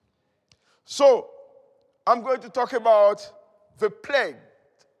So, I'm going to talk about the plague.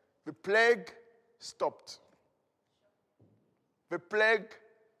 The plague stopped. The plague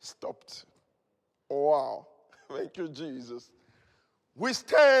stopped. Wow. Thank you, Jesus. We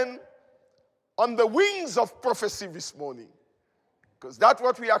stand on the wings of prophecy this morning, because that's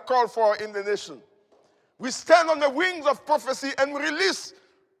what we are called for in the nation. We stand on the wings of prophecy and release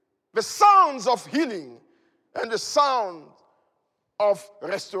the sounds of healing and the sound of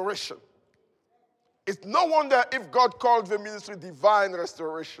restoration. It's no wonder if God called the ministry divine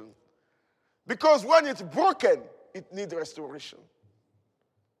restoration, because when it's broken, it needs restoration.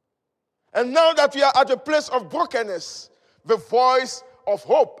 And now that we are at a place of brokenness, the voice of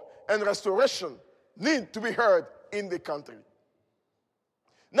hope and restoration need to be heard in the country.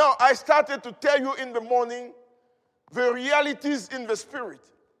 Now, I started to tell you in the morning the realities in the spirit.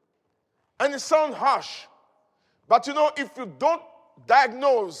 And it sounds harsh. But you know, if you don't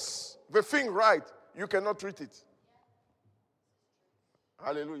diagnose the thing right, you cannot treat it.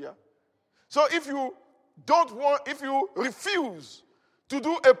 Hallelujah. So if you refuse to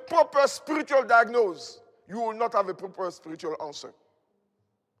do a proper spiritual diagnosis, you will not have a proper spiritual answer.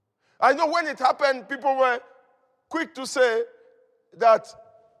 I know when it happened, people were quick to say that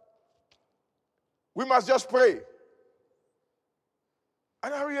we must just pray.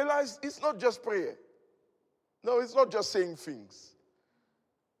 And I realized it's not just prayer. No, it's not just saying things.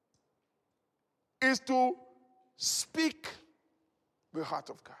 It's to speak the heart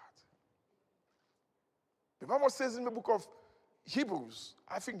of God. The Bible says in the book of Hebrews,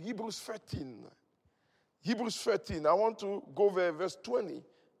 I think Hebrews 13. Hebrews 13, I want to go there, verse 20,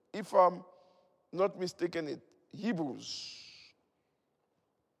 if I'm not mistaken. Hebrews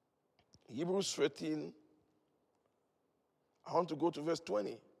 13, I want to go to verse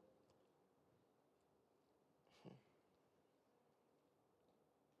 20.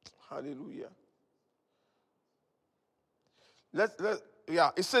 Hallelujah.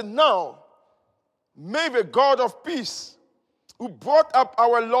 It said, now, may the God of peace, who brought up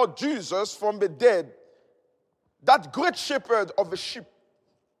our Lord Jesus from the dead, that great shepherd of the sheep,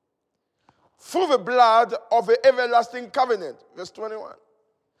 through the blood of the everlasting covenant, verse 21,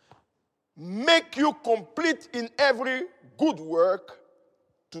 make you complete in every good work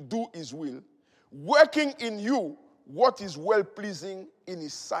to do his will, working in you what is well-pleasing in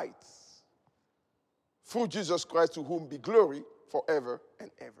his sight. Through Jesus Christ, to whom be glory forever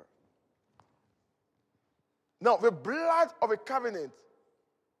and ever. Now, the blood of a covenant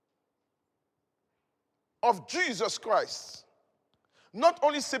of Jesus Christ not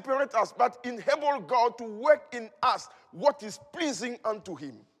only separate us, but enable God to work in us what is pleasing unto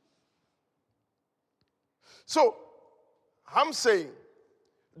him. So, I'm saying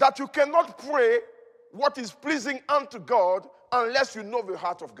that you cannot pray what is pleasing unto God unless you know the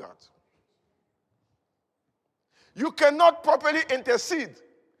heart of God. You cannot properly intercede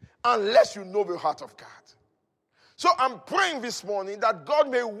unless you know the heart of God. So I'm praying this morning that God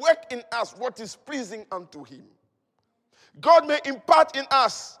may work in us what is pleasing unto him. God may impart in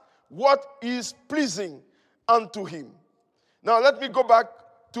us what is pleasing unto him. Now let me go back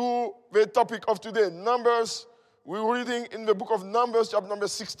to the topic of today. Numbers, we're reading in the book of Numbers, chapter number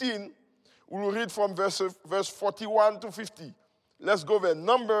 16. We will read from verse 41 to 50. Let's go there.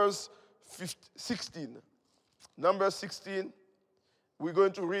 Numbers 16. Numbers 16, we're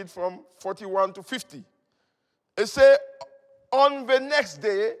going to read from 41 to 50. It says, on the next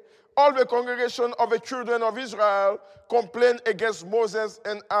day, all the congregation of the children of Israel complained against Moses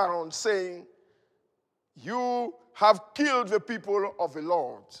and Aaron, saying, you have killed the people of the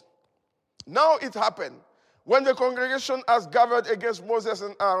Lord. Now it happened, when the congregation has gathered against Moses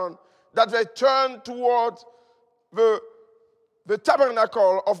and Aaron, that they turned toward the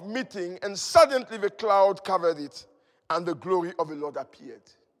tabernacle of meeting, and suddenly the cloud covered it, and the glory of the Lord appeared.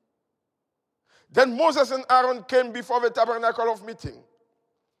 Then Moses and Aaron came before the tabernacle of meeting.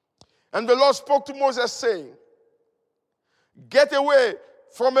 And the Lord spoke to Moses, saying, get away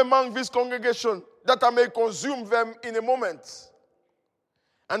from among this congregation, that I may consume them in a moment.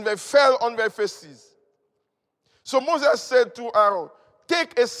 And they fell on their faces. So Moses said to Aaron,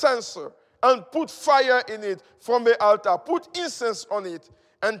 take a censer and put fire in it from the altar. Put incense on it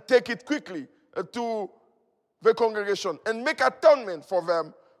and take it quickly to the congregation and make atonement for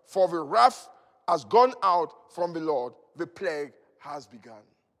them, for the wrath has gone out from the Lord. The plague has begun.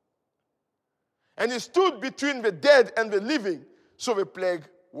 And he stood between the dead and the living, so the plague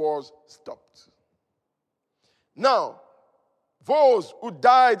was stopped. Now, those who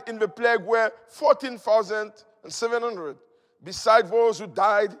died in the plague were 14,700, beside those who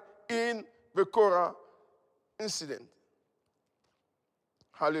died in the Korah incident.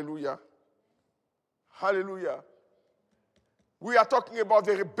 Hallelujah. Hallelujah. We are talking about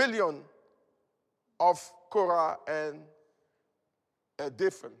the rebellion of Korah and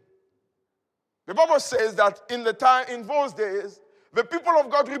Dathan. The Bible says that in those days, the people of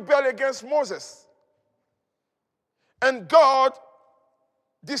God rebelled against Moses. And God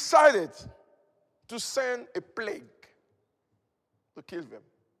decided to send a plague to kill them.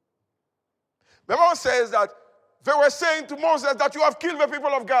 The Bible says that they were saying to Moses that you have killed the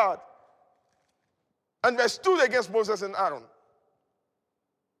people of God. And they stood against Moses and Aaron.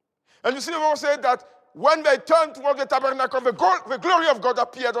 And you see, the Bible said that when they turned toward the tabernacle, the glory of God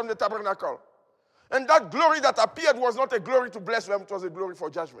appeared on the tabernacle. And that glory that appeared was not a glory to bless them, it was a glory for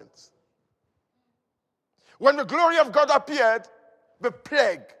judgment. When the glory of God appeared, the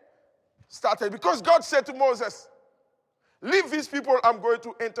plague started. Because God said to Moses, leave these people, I'm going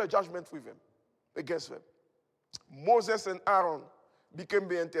to enter judgment with them, against them. Moses and Aaron became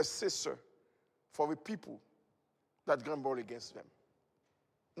the intercessor for the people that grumbled against them.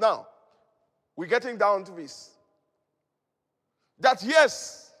 Now, we're getting down to this. That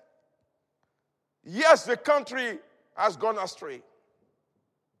yes, the country has gone astray.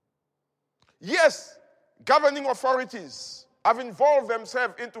 Yes, governing authorities have involved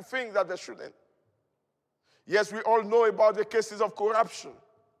themselves into things that they shouldn't. Yes, we all know about the cases of corruption.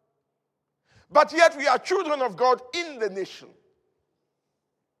 But yet we are children of God in the nation.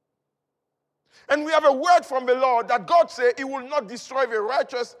 And we have a word from the Lord that God said he will not destroy the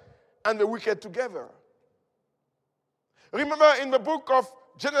righteous and the wicked together. Remember in the book of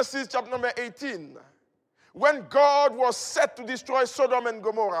Genesis chapter number 18, when God was set to destroy Sodom and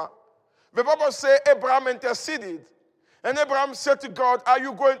Gomorrah, the Bible says Abraham interceded. And Abraham said to God, are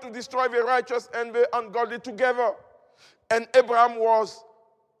you going to destroy the righteous and the ungodly together? And Abraham was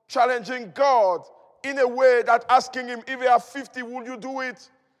challenging God in a way that asking him, if there are 50, will you do it?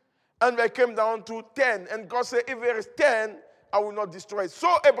 And they came down to 10. And God said, if there is 10, I will not destroy it.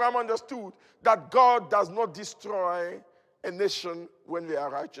 So Abraham understood that God does not destroy a nation when there are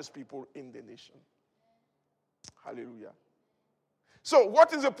righteous people in the nation. Hallelujah. So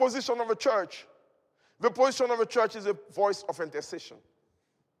what is the position of a church? The position of a church is a voice of intercession.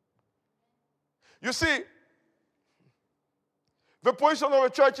 You see, the position of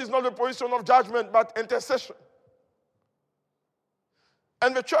a church is not the position of judgment, but intercession.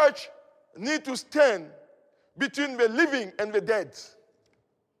 And the church needs to stand between the living and the dead.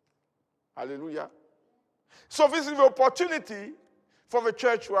 Hallelujah. So this is the opportunity for the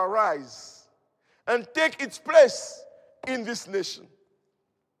church to arise and take its place in this nation.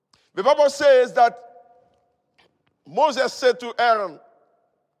 The Bible says that Moses said to Aaron,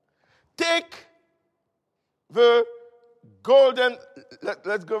 take the golden,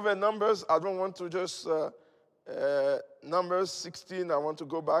 let's go over Numbers. I don't want to just, Numbers 16, I want to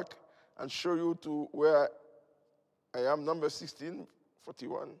go back and show you to where I am, Numbers 16,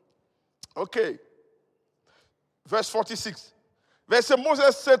 41. Okay. Verse 46. Verse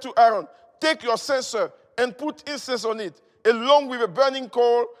Moses said to Aaron, take your censer and put incense on it, along with a burning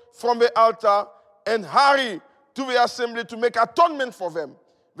coal from the altar, and hurry to the assembly to make atonement for them.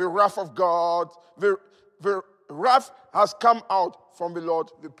 The wrath of God, the wrath has come out from the Lord.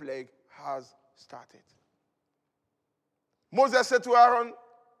 The plague has started. Moses said to Aaron,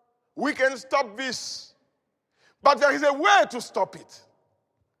 we can stop this, but there is a way to stop it.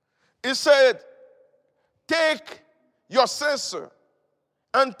 He said, take your censer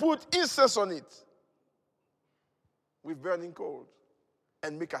and put incense on it with burning coal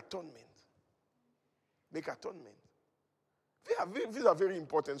and make atonement. Make atonement. These are very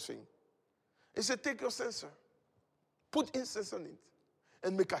important things. He said, take your censer, put incense on it,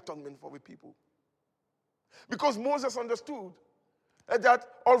 and make atonement for the people. Because Moses understood that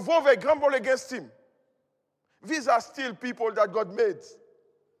although they grumble against him, these are still people that God made.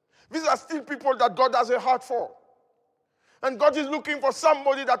 These are still people that God has a heart for. And God is looking for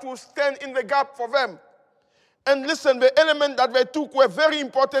somebody that will stand in the gap for them. And listen, the element that they took were very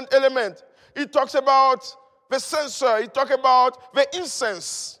important element. He talks about the censer. He talks about the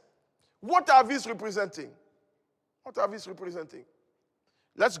incense. What are these representing? What are these representing?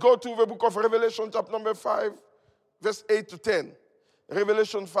 Let's go to the book of Revelation, chapter number 5, verse 8 to 10.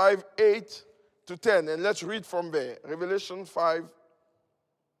 Revelation 5, 8 to 10. And let's read from there. Revelation 5,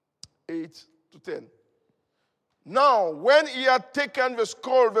 8 to 10. Now, when he had taken the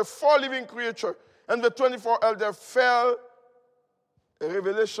scroll, the 4 living creatures and the 24 elders fell,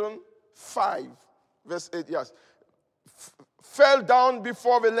 Revelation 5, verse 8, yes, fell down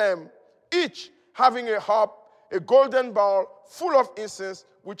before the Lamb, each having a harp, a golden bowl full of incense,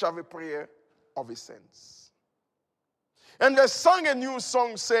 which are the prayer of his saints. And they sang a new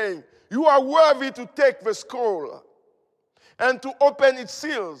song saying, You are worthy to take the scroll and to open its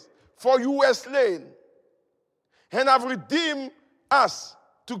seals, for you were slain and have redeemed us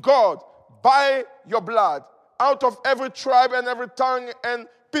to God by your blood out of every tribe and every tongue and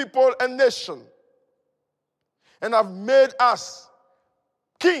people and nation, and have made us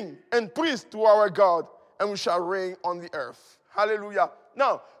king and priest to our God, and we shall reign on the earth. Hallelujah.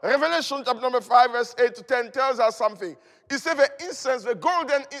 Now, Revelation chapter number 5, verse 8 to 10 tells us something. He said the incense,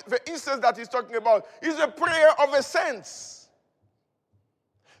 the incense that he's talking about is a prayer of the saints.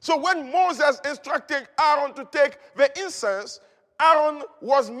 So when Moses instructed Aaron to take the incense, Aaron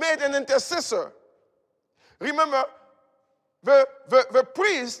was made an intercessor. Remember, the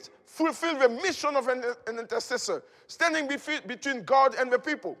priest fulfilled the mission of an intercessor, standing between God and the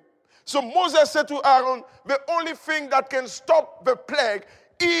people. So Moses said to Aaron, the only thing that can stop the plague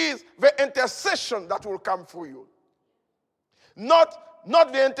is the intercession that will come through you. Not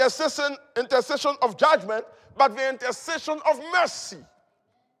the intercession of judgment, but the intercession of mercy.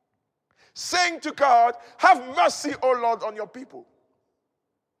 Saying to God, have mercy, O Lord, on your people.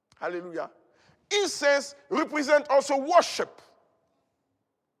 Hallelujah. Incense represents also worship.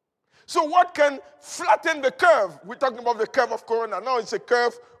 So what can flatten the curve? We're talking about the curve of corona. Now it's a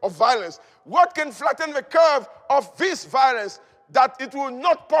curve of violence. What can flatten the curve of this violence that it will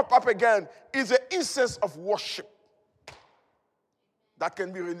not pop up again is the incense of worship that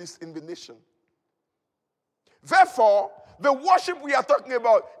can be released in the nation. Therefore, the worship we are talking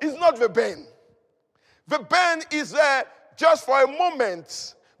about is not the band. The band is there just for a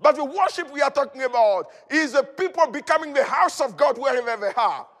moment. But the worship we are talking about is the people becoming the house of God wherever they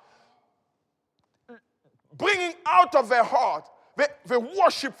are. Bringing out of their heart the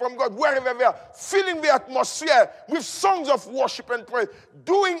worship from God wherever they are. Filling the atmosphere with songs of worship and praise.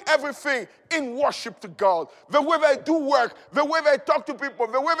 Doing everything in worship to God. The way they do work, the way they talk to people,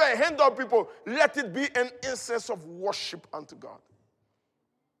 the way they handle people. Let it be an incense of worship unto God.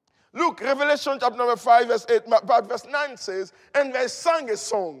 Look, Revelation chapter number 5, verse 8, but verse 9 says, and they sang a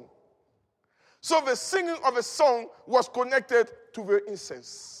song. So the singing of a song was connected to the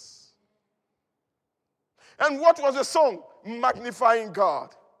incense. And what was the song? Magnifying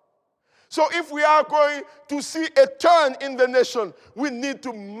God. So if we are going to see a turn in the nation, we need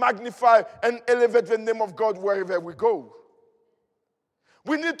to magnify and elevate the name of God wherever we go.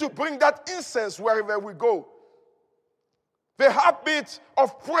 We need to bring that incense wherever we go. The heartbeat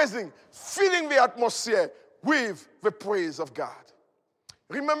of praising, filling the atmosphere with the praise of God.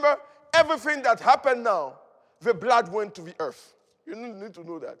 Remember, everything that happened now, the blood went to the earth. You need to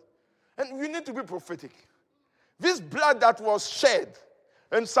know that. And you need to be prophetic. This blood that was shed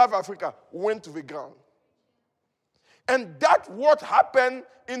in South Africa went to the ground. And that's what happened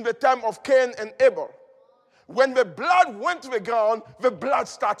in the time of Cain and Abel. When the blood went to the ground, the blood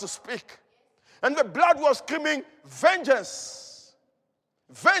started to speak. And the blood was screaming, vengeance.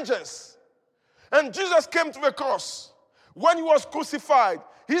 Vengeance. And Jesus came to the cross. When he was crucified,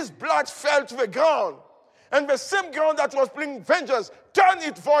 his blood fell to the ground. And the same ground that was pleading vengeance turned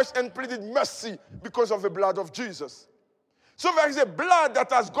its voice and pleaded mercy because of the blood of Jesus. So there is a blood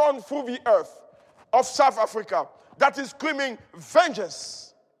that has gone through the earth of South Africa that is screaming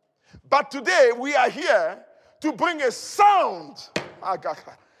vengeance. But today we are here to bring a sound.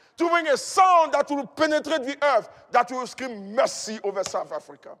 To bring a sound that will penetrate the earth, that will scream mercy over South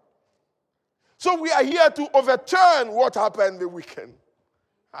Africa. So we are here to overturn what happened the weekend.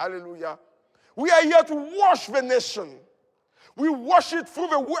 Hallelujah. We are here to wash the nation. We wash it through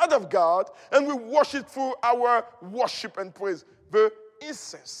the word of God, and we wash it through our worship and praise. The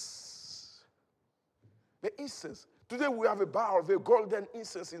incense. The incense. Today we have a bar of the golden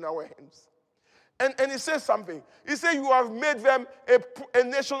incense in our hands. And he says something. He said, you have made them a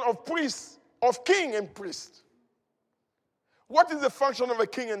nation of priests, of king and priest. What is the function of a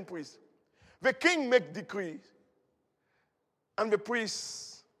king and priest? The king makes decrees, and the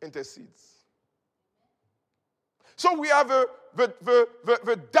priest intercedes. So we have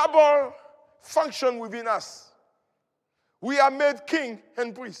the double function within us. We are made king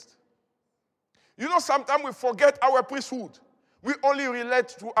and priest. You know, sometimes we forget our priesthood. We only relate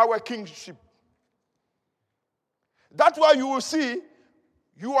to our kingship. That's why you will see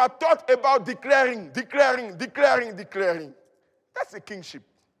you are taught about declaring. That's the kingship.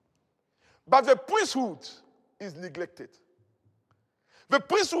 But the priesthood is neglected. The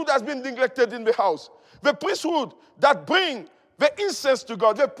priesthood has been neglected in the house. The priesthood that brings the incense to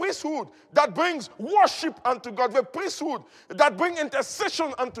God. The priesthood that brings worship unto God. The priesthood that brings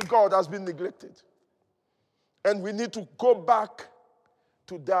intercession unto God has been neglected. And we need to go back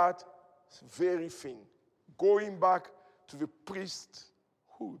to that very thing. Going back to the priesthood.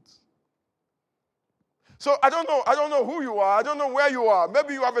 So I don't know who you are. I don't know where you are.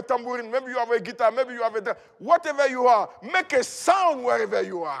 Maybe you have a tambourine, maybe you have a guitar, maybe you have whatever you are. Make a sound wherever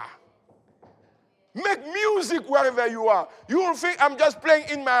you are. Make music wherever you are. You will think I'm just playing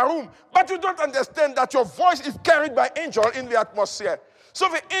in my room, but you don't understand that your voice is carried by angel in the atmosphere. So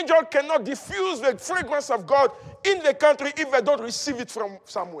the angel cannot diffuse the fragrance of God in the country if they don't receive it from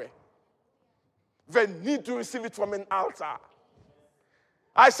somewhere. They need to receive it from an altar.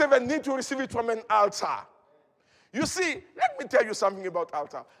 I say they need to receive it from an altar. You see, let me tell you something about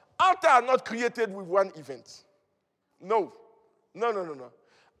altar. Altar are not created with one event. No.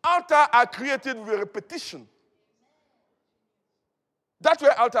 Altar are created with repetition. That's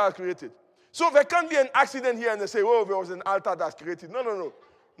where altar are created. So there can't be an accident here and they say, oh, there was an altar that's created. No.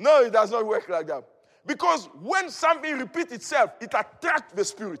 No, it does not work like that. Because when something repeats itself, it attracts the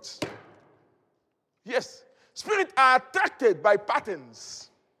spirits. Yes. Spirits are attracted by patterns.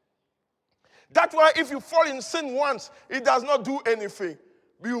 That's why if you fall in sin once, it does not do anything.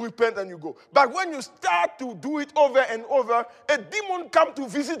 You repent and you go. But when you start to do it over and over, a demon comes to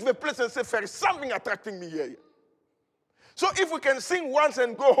visit the place and say, there is something attracting me here. So if we can sing once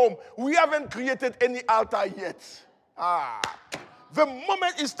and go home, we haven't created any altar yet. The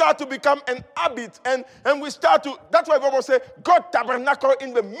moment it starts to become an habit and we start to, that's why the Bible says, God tabernacle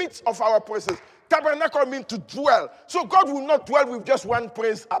in the midst of our praises. Tabernacle means to dwell. So God will not dwell with just one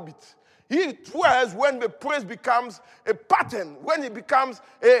praise habit. He dwells when the praise becomes a pattern, when it becomes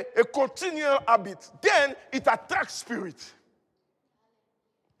a continual habit. Then it attracts spirit.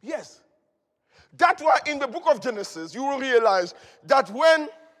 Yes. That's why in the book of Genesis, you will realize that when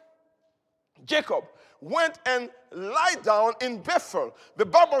Jacob went and lied down in Bethel, the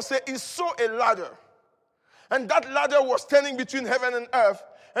Bible says he saw a ladder. And that ladder was standing between heaven and earth.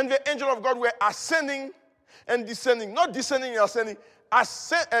 And the angel of God were ascending and descending. Not descending and ascending.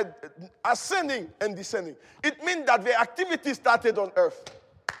 Ascending and descending. It means that the activity started on earth.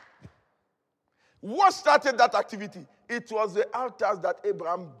 What started that activity? It was the altars that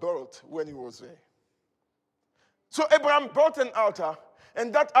Abraham built when he was there. So Abraham built an altar,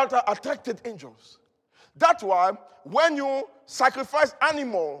 and that altar attracted angels. That's why when you sacrifice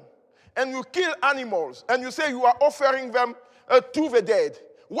animal and you kill animals and you say you are offering them to the dead,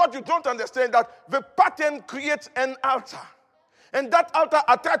 what you don't understand that the pattern creates an altar. And that altar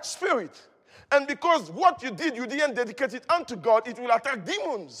attracts spirit. And because what you did, you didn't dedicate it unto God, it will attract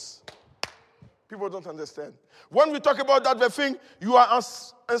demons. People don't understand. When we talk about that, they think you are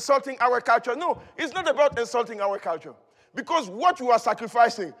insulting our culture. No, it's not about insulting our culture. Because what you are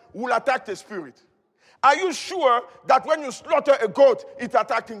sacrificing will attack the spirit. Are you sure that when you slaughter a goat, it's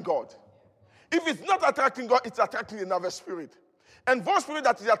attacking God? If it's not attracting God, it's attracting another spirit. And those spirits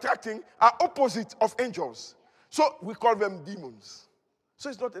that is attracting are opposite of angels. So we call them demons. So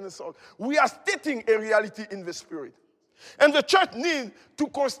it's not an insult. We are stating a reality in the spirit. And the church needs to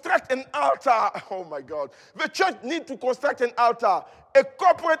construct an altar. Oh my God. The church needs to construct an altar. A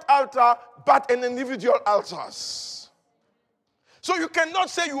corporate altar, but an individual altars. So you cannot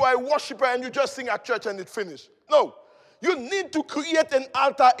say you are a worshiper and you just sing at church and it's finished. No. You need to create an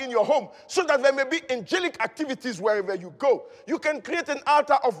altar in your home so that there may be angelic activities wherever you go. You can create an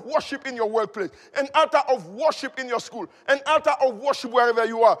altar of worship in your workplace, an altar of worship in your school, an altar of worship wherever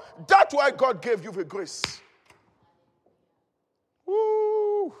you are. That's why God gave you the grace.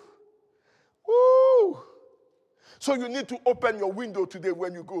 Woo! Woo! So you need to open your window today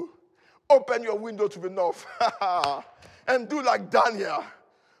when you go. Open your window to the north. And do like Daniel.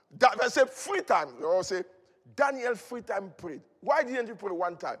 They say free time. They all say, Daniel free time prayed. Why didn't you pray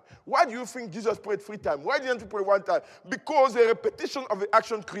one time? Why do you think Jesus prayed 3 times? Why didn't you pray 1 time? Because the repetition of the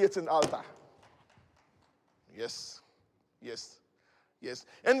action creates an altar. Yes.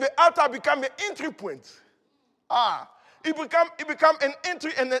 And the altar became an entry point. It became an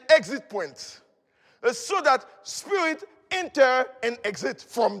entry and an exit point. So that spirit enter and exit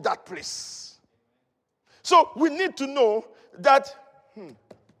from that place. So we need to know that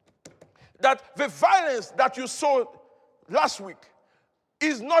the violence that you saw last week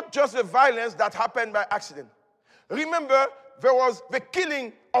is not just the violence that happened by accident. Remember, there was the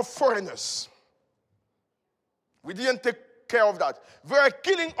killing of foreigners. We didn't take care of that. There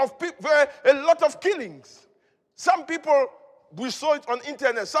were a lot of killings. Some people, we saw it on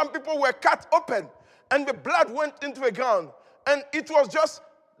internet, some people were cut open and the blood went into the ground. And it was just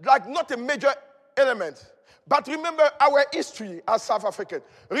like not a major element. But remember our history as South Africans.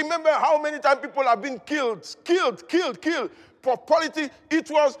 Remember how many times people have been killed. For politics, it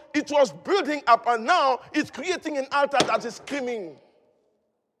was building up, and now it's creating an altar that is screaming.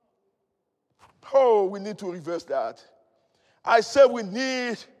 Oh, we need to reverse that. I said we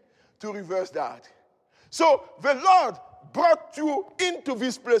need to reverse that. So the Lord brought you into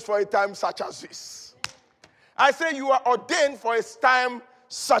this place for a time such as this. I say you are ordained for a time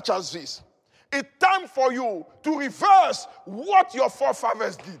such as this. It's time for you to reverse what your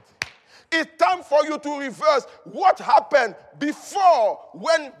forefathers did. It's time for you to reverse what happened before,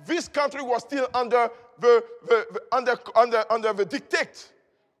 when this country was still under the dictate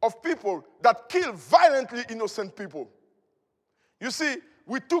of people that killed violently innocent people. You see,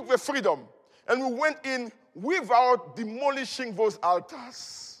 we took the freedom and we went in without demolishing those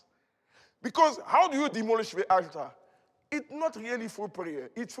altars. Because how do you demolish the altar? It's not really through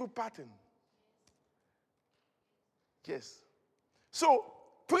prayer, it's through pattern. Yes. So,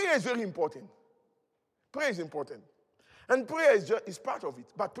 prayer is very important. Prayer is important. And prayer is part of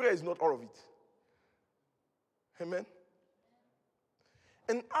it, but prayer is not all of it. Amen?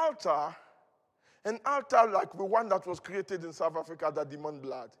 An altar like the one that was created in South Africa that demand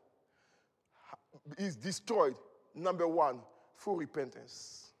blood, is destroyed, number one, through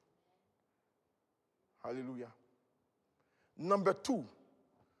repentance. Hallelujah. Number two,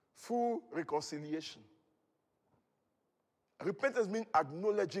 through reconciliation. Repentance means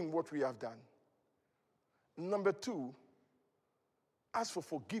acknowledging what we have done. Number two, ask for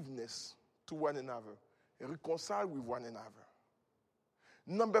forgiveness to one another. Reconcile with one another.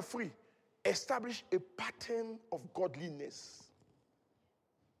 Number three, establish a pattern of godliness.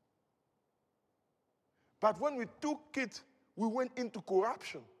 But when we took it, we went into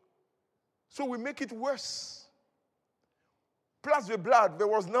corruption. So we make it worse. Plus the blood, there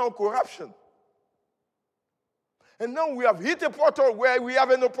was now corruption. And now we have hit a portal where we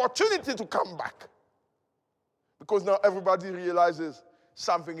have an opportunity to come back. Because now everybody realizes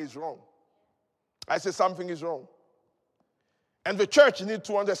something is wrong. I say something is wrong. And the church needs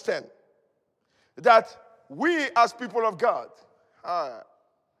to understand that we as people of God,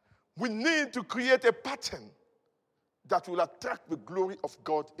 we need to create a pattern that will attract the glory of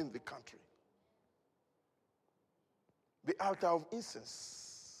God in the country. The altar of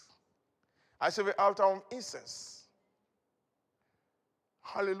incense. I say the altar of incense.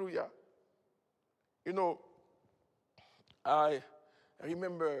 Hallelujah. You know, I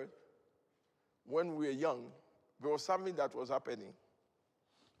remember when we were young, there was something that was happening.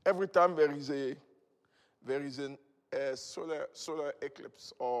 Every time there is a solar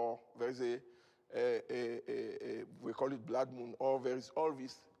eclipse, or there is we call it blood moon, or there is all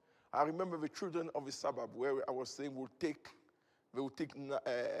this. I remember the children of the suburb where I was saying they will take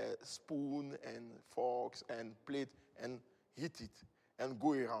spoon and forks and plate and hit it and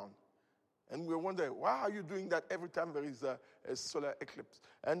go around. And we were wondering, why are you doing that every time there is a solar eclipse?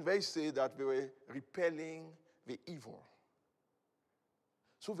 And they say that they were repelling the evil.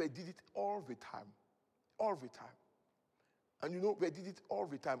 So they did it all the time. All the time. And you know, they did it all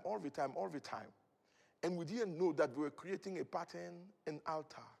the time. And we didn't know that we were creating a pattern, an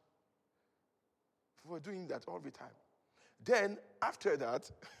altar. We were doing that all the time. Then, after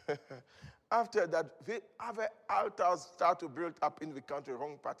that, the other altars started to build up in the country,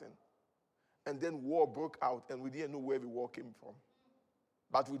 wrong pattern. And then war broke out, and we didn't know where the war came from.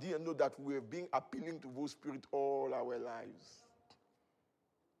 But we didn't know that we were being appealing to those spirits all our lives.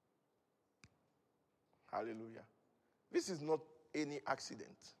 Hallelujah. This is not any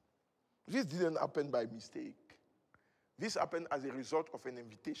accident. This didn't happen by mistake. This happened as a result of an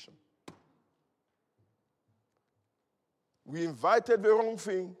invitation. We invited the wrong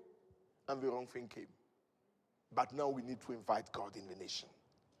thing, and the wrong thing came. But now we need to invite God in the nation.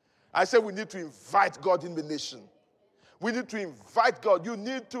 I said we need to invite God in the nation. We need to invite God. We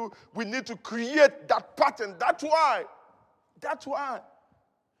need to create that pattern. That's why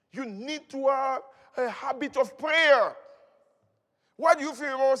you need to have a habit of prayer. What do you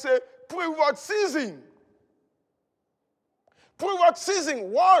think about say? Pray without ceasing. Pray without ceasing.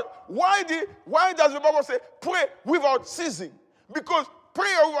 Why does the Bible say pray without ceasing? Because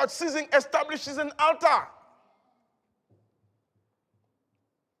prayer without ceasing establishes an altar.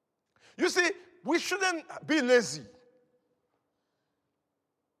 You see, we shouldn't be lazy.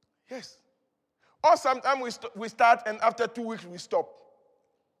 Yes. Or sometimes we start and after 2 weeks we stop.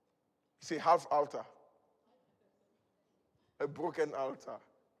 It's a half altar. A broken altar.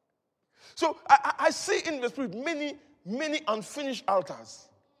 So I see in the spirit many unfinished altars.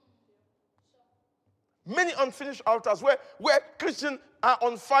 Many unfinished altars where Christians are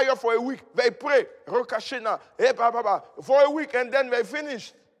on fire for a week. They pray, Rokashena, for a week and then they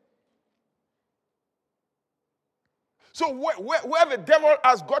finish. So where the devil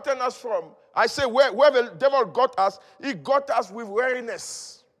has gotten us from, I say where the devil got us, he got us with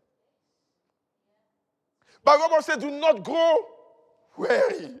weariness. But the Bible said, do not grow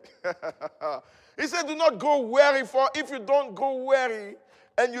weary. He said, do not go weary, for if you don't go weary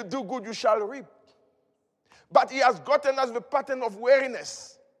and you do good, you shall reap. But he has gotten us the pattern of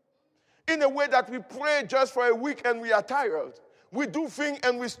weariness in a way that we pray just for a week and we are tired. We do things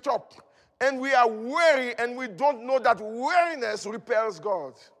and we stop. And we are weary and we don't know that weariness repels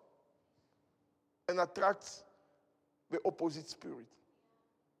God and attracts the opposite spirit.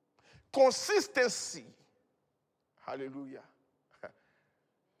 Consistency. Hallelujah.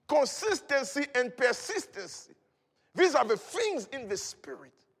 Consistency and persistency. These are the things in the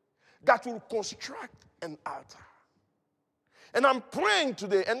spirit that will construct an altar. And I'm praying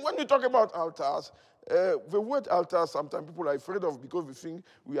today, and when we talk about altars, the word altar, sometimes people are afraid of because we think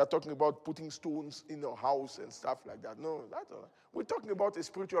we are talking about putting stones in our house and stuff like that. No, that's not. We're talking about a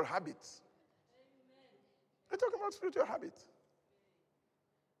spiritual habit. We're talking about spiritual habit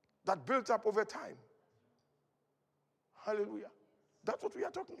that built up over time. Hallelujah. That's what we are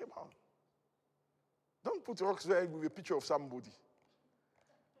talking about. Don't put rocks there with a picture of somebody.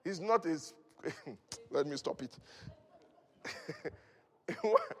 It's not as... Let me stop it.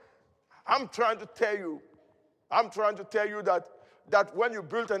 I'm trying to tell you that when you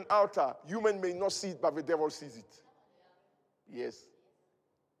build an altar, human may not see it, but the devil sees it. Yes.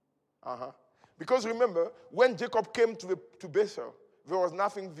 Because remember, when Jacob came to Bethel, there was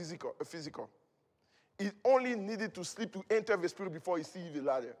nothing physical. He only needed to sleep to enter the spirit before he sees the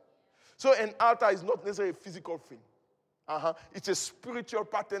ladder. So an altar is not necessarily a physical thing. It's a spiritual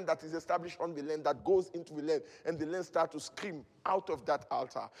pattern that is established on the land that goes into the land, and the land starts to scream out of that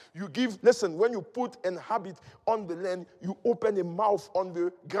altar. When you put an habit on the land, you open a mouth on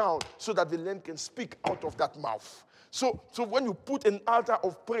the ground so that the land can speak out of that mouth. So when you put an altar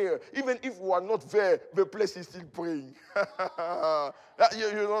of prayer, even if you are not there, the place is still praying.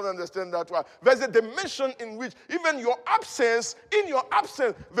 You don't understand that one. There's a dimension in which even in your absence,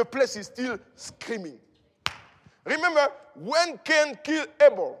 the place is still screaming. Remember, when Cain killed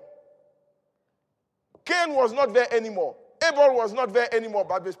Abel, Cain was not there anymore. Abel was not there anymore,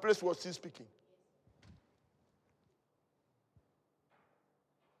 but this place was still speaking.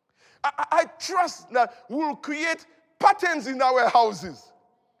 I trust that we will create patterns in our houses.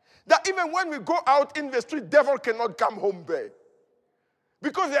 That even when we go out in the street, devil cannot come home there.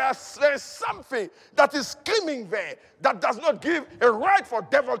 Because there is something that is screaming there that does not give a right for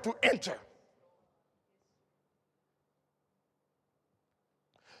devil to enter.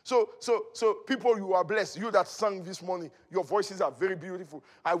 So people, you are blessed. You that sang this morning, your voices are very beautiful.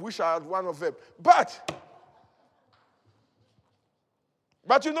 I wish I had one of them. But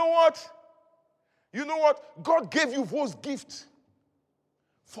you know what? You know what? God gave you those gifts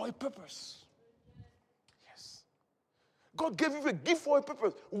for a purpose. Yes. God gave you a gift for a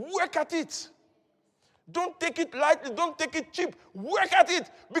purpose. Work at it. Don't take it lightly. Don't take it cheap. Work at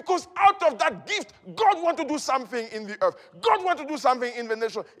it. Because out of that gift, God wants to do something in the earth. God wants to do something in the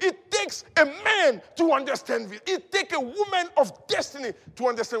nation. It takes a man to understand this. It takes a woman of destiny to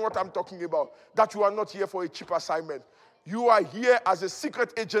understand what I'm talking about. That you are not here for a cheap assignment. You are here as a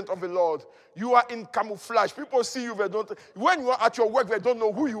secret agent of the Lord. You are in camouflage. People see you, when you are at your work, they don't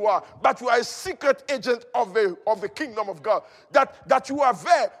know who you are. But you are a secret agent of the kingdom of God. That you are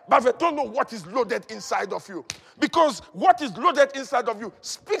there, but they don't know what is loaded inside of you. Because what is loaded inside of you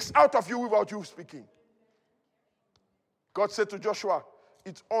speaks out of you without you speaking. God said to Joshua,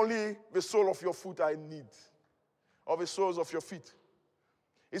 it's only the sole of your foot I need. Or the soles of your feet.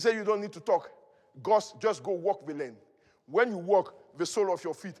 He said you don't need to talk. Just go walk the land. When you walk, the sole of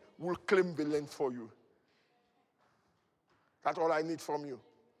your feet will claim the land for you. That's all I need from you.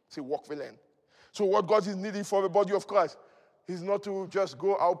 Say, walk the land. So what God is needing for the body of Christ is not to just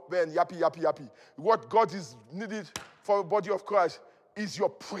go out there and yappy. What God is needed for the body of Christ is your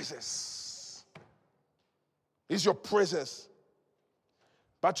presence. Is your presence.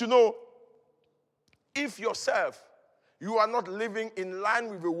 But you know, if yourself, you are not living in line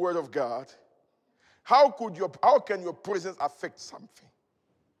with the word of God, how can your presence affect something?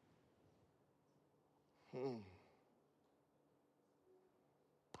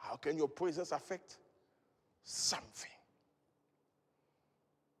 How can your presence affect something?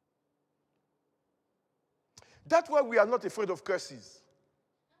 That's why we are not afraid of curses.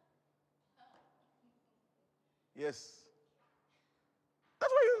 Yes.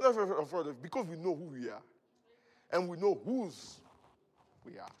 That's why you're not afraid of, because we know who we are. And we know whose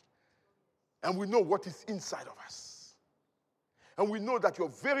we are. And we know what is inside of us. And we know that your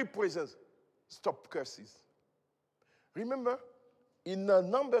very presence stops curses. Remember, in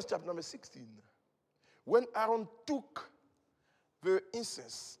Numbers chapter number 16, when Aaron took the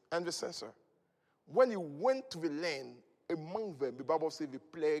incense and the censer, when he went to the land among them, the Bible says the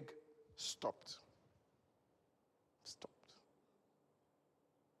plague stopped.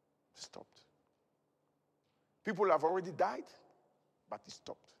 Stopped. People have already died, but it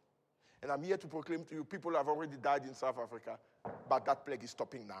stopped. And I'm here to proclaim to you, people have already died in South Africa, but that plague is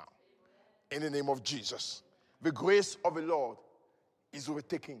stopping now. In the name of Jesus. The grace of the Lord is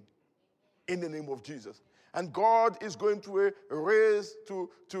overtaking in the name of Jesus. And God is going to raise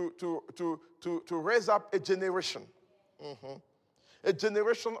raise up a generation. A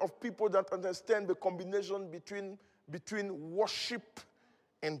generation of people that understand the combination between worship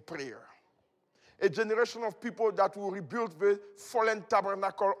and prayer. A generation of people that will rebuild the fallen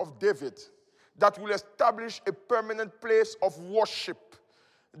tabernacle of David, that will establish a permanent place of worship,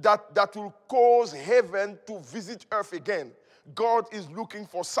 that will cause heaven to visit earth again. God is looking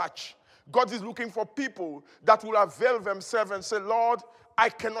for such. God is looking for people that will avail themselves and say, Lord, I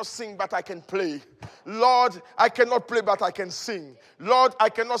cannot sing, but I can play. Lord, I cannot play, but I can sing. Lord, I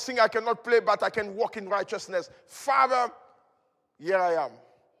cannot sing, I cannot play, but I can walk in righteousness. Father, here I am.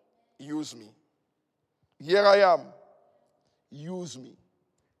 Use me. Here I am. Use me.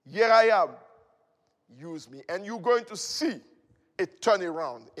 Here I am. Use me. And you're going to see a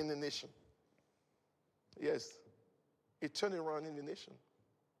turnaround in the nation. Yes. A turnaround in the nation.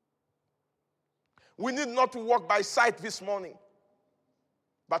 We need not to walk by sight this morning,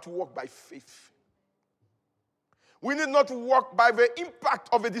 but to walk by faith. We need not to walk by the impact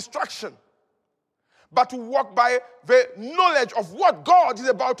of a distraction, but to walk by the knowledge of what God is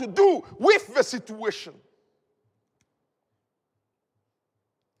about to do with the situation.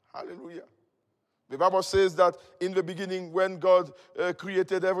 Hallelujah. The Bible says that in the beginning, when God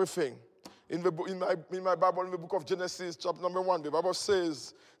created everything, in my Bible, in the book of Genesis, chapter number 1, the Bible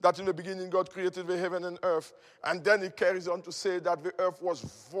says that in the beginning God created the heaven and earth. And then it carries on to say that the earth was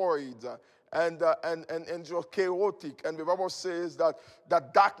void and it was chaotic. And the Bible says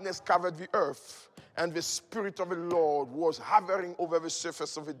that darkness covered the earth and the Spirit of the Lord was hovering over the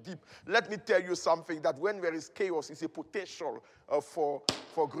surface of the deep. Let me tell you something, that when there is chaos, it's a potential for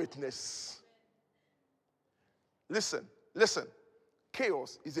greatness. Listen.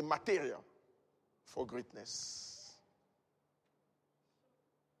 Chaos is a material for greatness.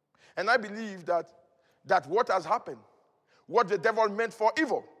 And I believe that what has happened, what the devil meant for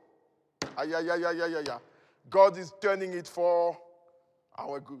evil, God is turning it for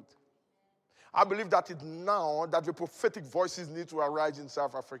our good. I believe that it now that the prophetic voices need to arise in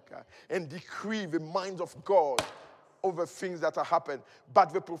South Africa and decree the mind of God over things that are happening.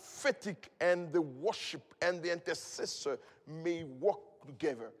 But the prophetic and the worship and the intercessor may work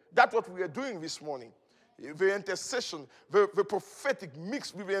together. That's what we are doing this morning. The intercession, the prophetic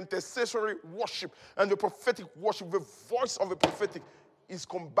mixed with the intercessory worship, and the prophetic worship, the voice of the prophetic is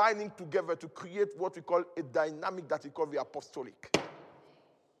combining together to create what we call a dynamic that we call the apostolic.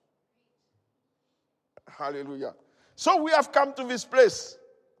 Hallelujah. So we have come to this place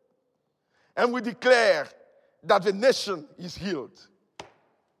and we declare that the nation is healed.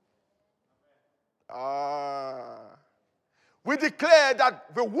 We declare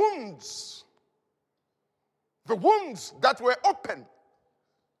that the wounds that were open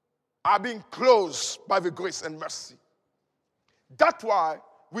are being closed by the grace and mercy. That's why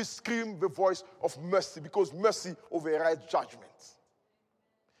we scream the voice of mercy, because mercy overrides judgment.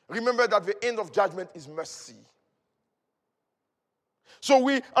 Remember that the end of judgment is mercy. So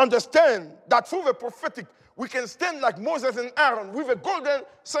we understand that through the prophetic, we can stand like Moses and Aaron with a golden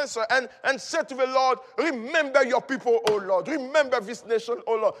censer and say to the Lord, remember your people, O Lord. Remember this nation,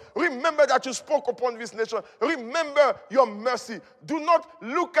 O Lord. Remember that you spoke upon this nation. Remember your mercy. Do not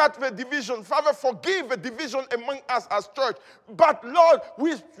look at the division. Father, forgive the division among us as church. But Lord,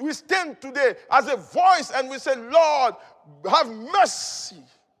 we stand today as a voice and we say, Lord, have mercy.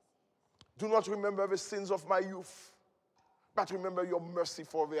 Do not remember the sins of my youth, but remember your mercy,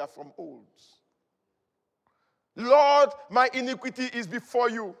 for they are from old. Lord, my iniquity is before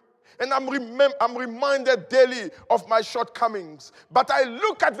you, and I'm reminded daily of my shortcomings. But I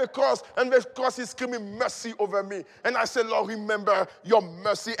look at the cross, and the cross is screaming mercy over me. And I say, Lord, remember your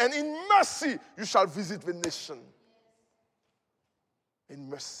mercy, and in mercy you shall visit the nation. In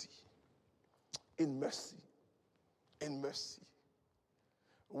mercy. In mercy. In mercy.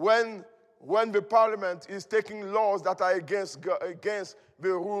 When the parliament is taking laws that are against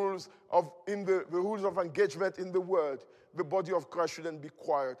the rules of engagement in the word, the body of Christ shouldn't be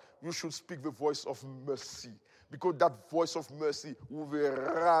quiet. You should speak the voice of mercy, because that voice of mercy will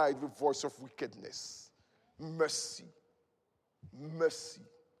override the voice of wickedness. Mercy. Mercy.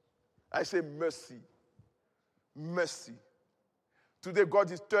 I say mercy. Mercy. Today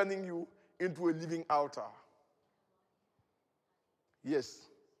God is turning you into a living altar. Yes.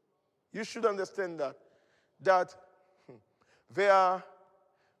 You should understand that there are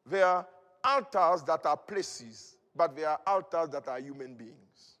altars that are places, but there are altars that are human beings.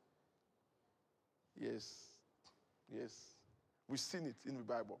 Yes. Yes. We've seen it in the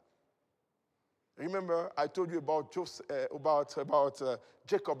Bible. Remember, I told you about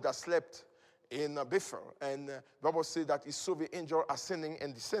Jacob that slept in Bethel, and the Bible said that he saw the angel ascending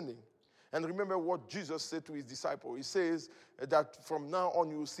and descending. And remember what Jesus said to his disciple. He says that from now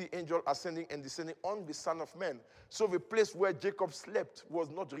on you will see angel ascending and descending on the Son of Man. So the place where Jacob slept was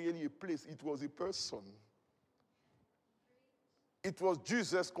not really a place, it was a person. It was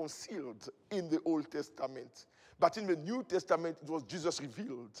Jesus concealed in the Old Testament. But in the New Testament, it was Jesus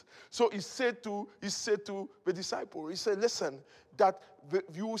revealed. So he said to the disciple, he said, listen, that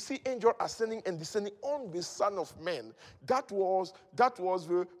you will see angel ascending and descending on the Son of Man. That was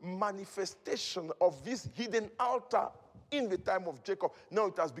the manifestation of this hidden altar in the time of Jacob. Now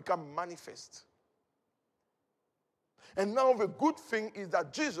it has become manifest. And now the good thing is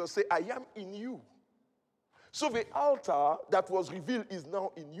that Jesus said, I am in you. So the altar that was revealed is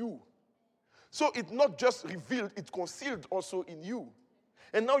now in you. So it's not just revealed, it's concealed also in you.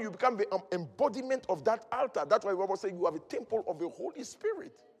 And now you become the embodiment of that altar. That's why the Bible says you have a temple of the Holy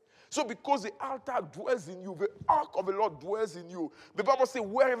Spirit. So because the altar dwells in you, the ark of the Lord dwells in you. The Bible says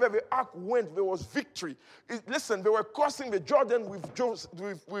wherever the ark went, there was victory. Listen, they were crossing the Jordan with Joshua.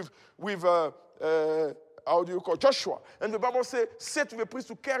 And the Bible says, say to the priest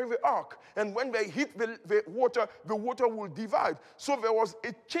to carry the ark. And when they hit the water will divide. So there was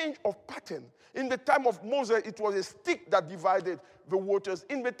a change of pattern. In the time of Moses, it was a stick that divided the waters.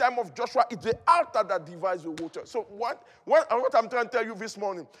 In the time of Joshua, it's the altar that divides the water. So what I'm trying to tell you this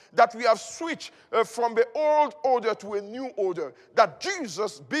morning, that we have switched from the old order to a new order. That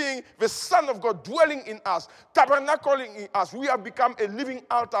Jesus, being the Son of God, dwelling in us, tabernacling in us, we have become a living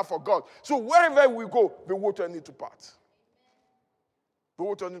altar for God. So wherever we go, the water needs to part. The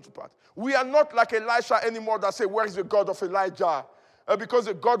water needs to part. We are not like Elisha anymore that say, where is the God of Elijah? Because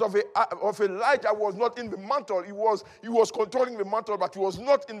the God of Elijah was not in the mantle. He was controlling the mantle, but he was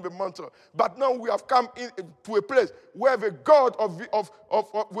not in the mantle. But now we have come to a place where the God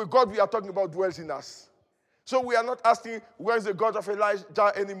the God we are talking about dwells in us. So we are not asking, where is the God of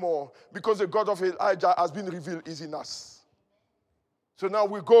Elijah anymore? Because the God of Elijah has been revealed, is in us. So now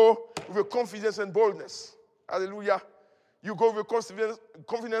we go with confidence and boldness. Hallelujah. You go with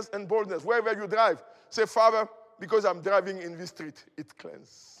confidence and boldness. Wherever you drive, say, Father, because I'm driving in this street, it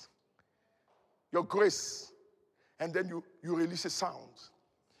cleanses. Your grace. And then you release a sound.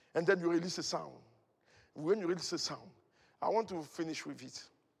 And then you release a sound. When you release a sound, I want to finish with it.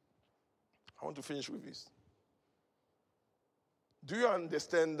 I want to finish with this. Do you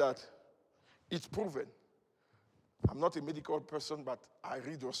understand that it's proven? I'm not a medical person, but I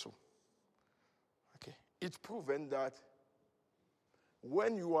read also. Okay. It's proven that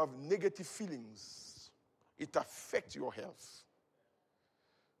when you have negative feelings, it affects your health.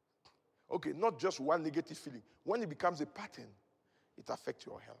 Okay, not just one negative feeling. When it becomes a pattern, it affects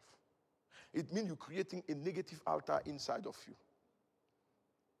your health. It means you're creating a negative altar inside of you.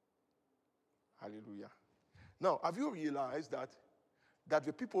 Hallelujah. Now, have you realized that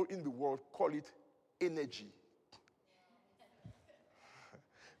the people in the world call it energy?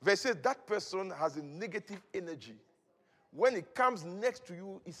 They say that person has a negative energy. When it comes next to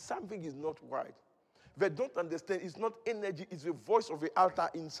you, something is not right. They don't understand it's not energy, it's the voice of the altar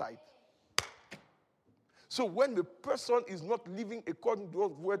inside. So when the person is not living according to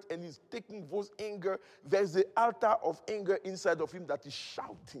God's word and is taking those anger, there's the altar of anger inside of him that is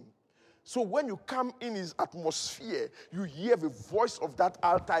shouting. So when you come in his atmosphere, you hear the voice of that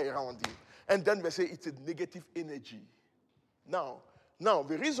altar around him. And then they say it's a negative energy. Now,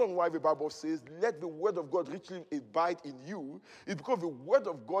 the reason why the Bible says, let the word of God richly abide in you, is because the word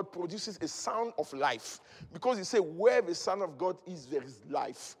of God produces a sound of life. Because it says, where the Son of God is, there is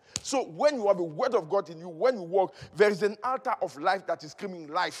life. So when you have the word of God in you, when you walk, there is an altar of life that is screaming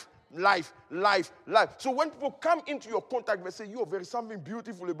life, life, life, life. So when people come into your contact, they say, there is something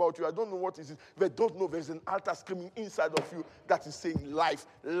beautiful about you. I don't know what it is. They don't know there's an altar screaming inside of you that is saying life,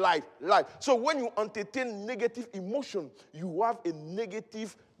 life, life. So when you entertain negative emotion, you have a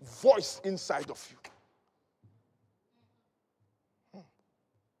negative voice inside of you.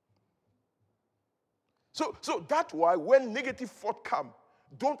 So that's why when negative thought come,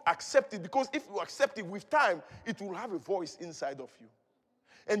 don't accept it, because if you accept it with time, it will have a voice inside of you.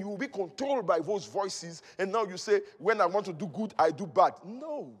 And you will be controlled by those voices. And now you say, when I want to do good, I do bad.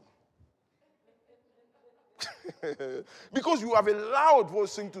 No. Because you have allowed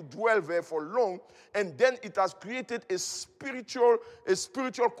those things to dwell there for long, and then it has created a spiritual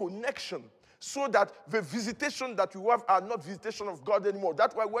connection, so that the visitation that you have are not visitation of God anymore.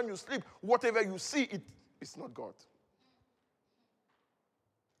 That's why when you sleep, whatever you see, it's not God.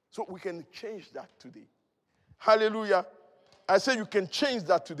 So we can change that today. Hallelujah. I say you can change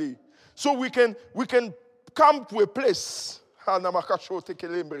that today. So we can come to a place.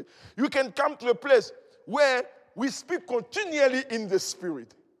 You can come to a place where we speak continually in the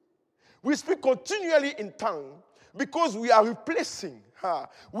Spirit. We speak continually in tongue because we are replacing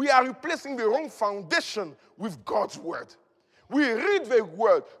the wrong foundation with God's word. We read the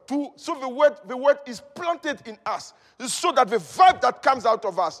word so the word is planted in us so that the vibe that comes out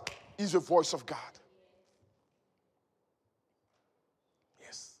of us is the voice of God.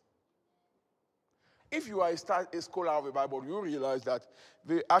 Yes. If you are a scholar of the Bible, you realize that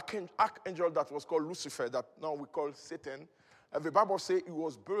the archangel that was called Lucifer, that now we call Satan, the Bible says he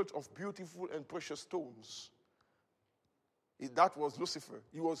was built of beautiful and precious stones. That was Lucifer.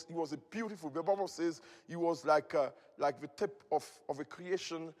 He was a beautiful. The Bible says he was like the tip of a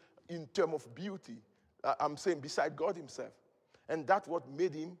creation in terms of beauty. I'm saying beside God himself. And that's what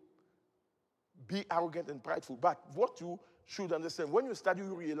made him be arrogant and prideful. But what you should understand, when you study,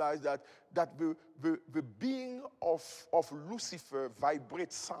 you realize that the being of Lucifer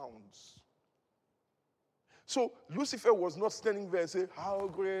vibrates sounds. So Lucifer was not standing there and saying, how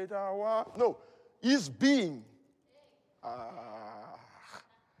great thou art. No, his being.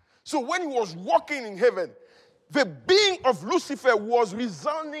 So when he was walking in heaven, the being of Lucifer was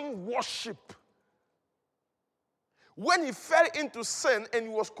resounding worship. When he fell into sin and he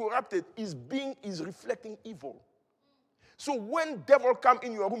was corrupted, his being is reflecting evil. So when devil come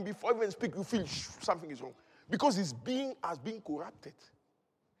in your room, before you even speak, you feel something is wrong. Because his being has been corrupted.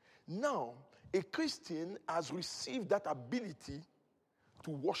 Now, a Christian has received that ability to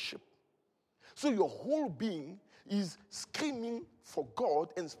worship. So your whole being is screaming for God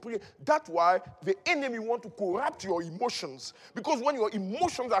and spraying. That's why the enemy want to corrupt your emotions. Because when your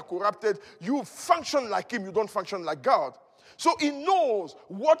emotions are corrupted, you function like him, you don't function like God. So he knows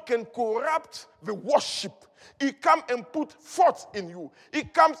what can corrupt the worship. He comes and put thoughts in you. He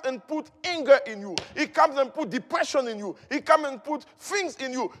comes and put anger in you. He comes and put depression in you. He comes and put things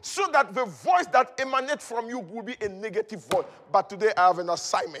in you so that the voice that emanates from you will be a negative voice. But today I have an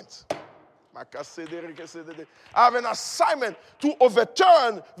assignment. I have an assignment to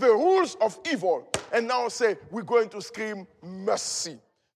overturn the rules of evil and now say, we're going to scream mercy.